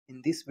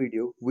In this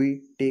video,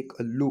 we take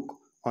a look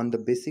on the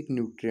basic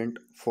nutrient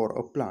for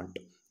a plant.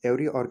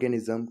 Every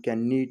organism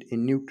can need a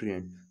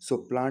nutrient, so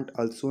plant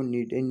also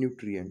need a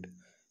nutrient.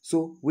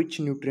 So which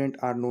nutrient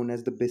are known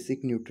as the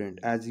basic nutrient?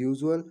 As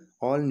usual,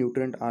 all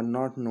nutrient are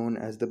not known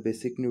as the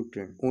basic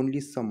nutrient,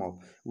 only some of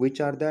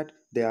which are that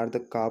they are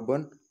the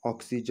carbon,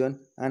 oxygen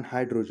and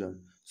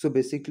hydrogen. So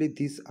basically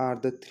these are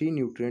the three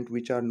nutrients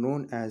which are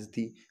known as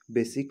the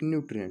basic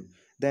nutrient.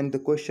 Then the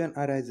question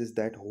arises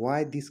that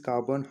why this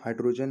carbon,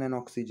 hydrogen and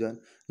oxygen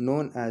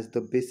known as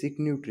the basic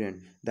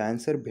nutrient? The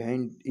answer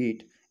behind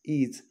it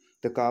is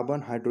the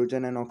carbon,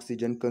 hydrogen and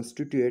oxygen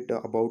constitute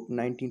about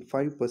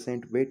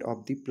 95% weight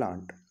of the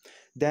plant.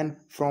 Then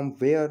from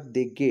where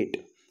they get?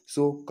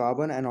 So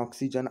carbon and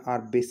oxygen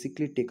are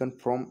basically taken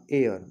from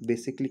air,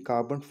 basically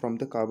carbon from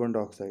the carbon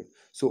dioxide.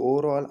 So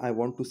overall I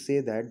want to say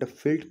that the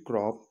field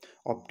crop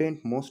obtained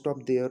most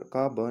of their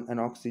carbon and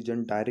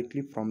oxygen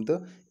directly from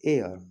the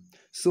air.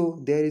 So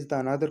there is the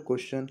another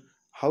question,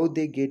 how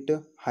they get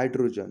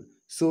hydrogen.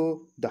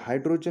 So the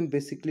hydrogen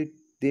basically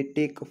they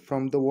take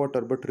from the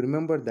water, but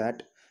remember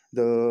that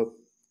the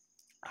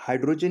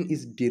hydrogen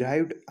is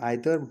derived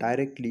either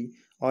directly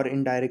or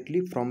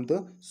indirectly from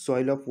the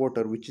soil of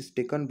water, which is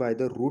taken by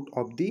the root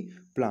of the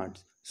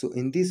plants. So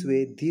in this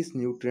way these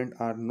nutrients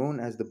are known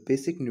as the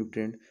basic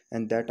nutrient,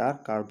 and that are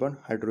carbon,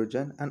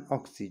 hydrogen and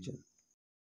oxygen.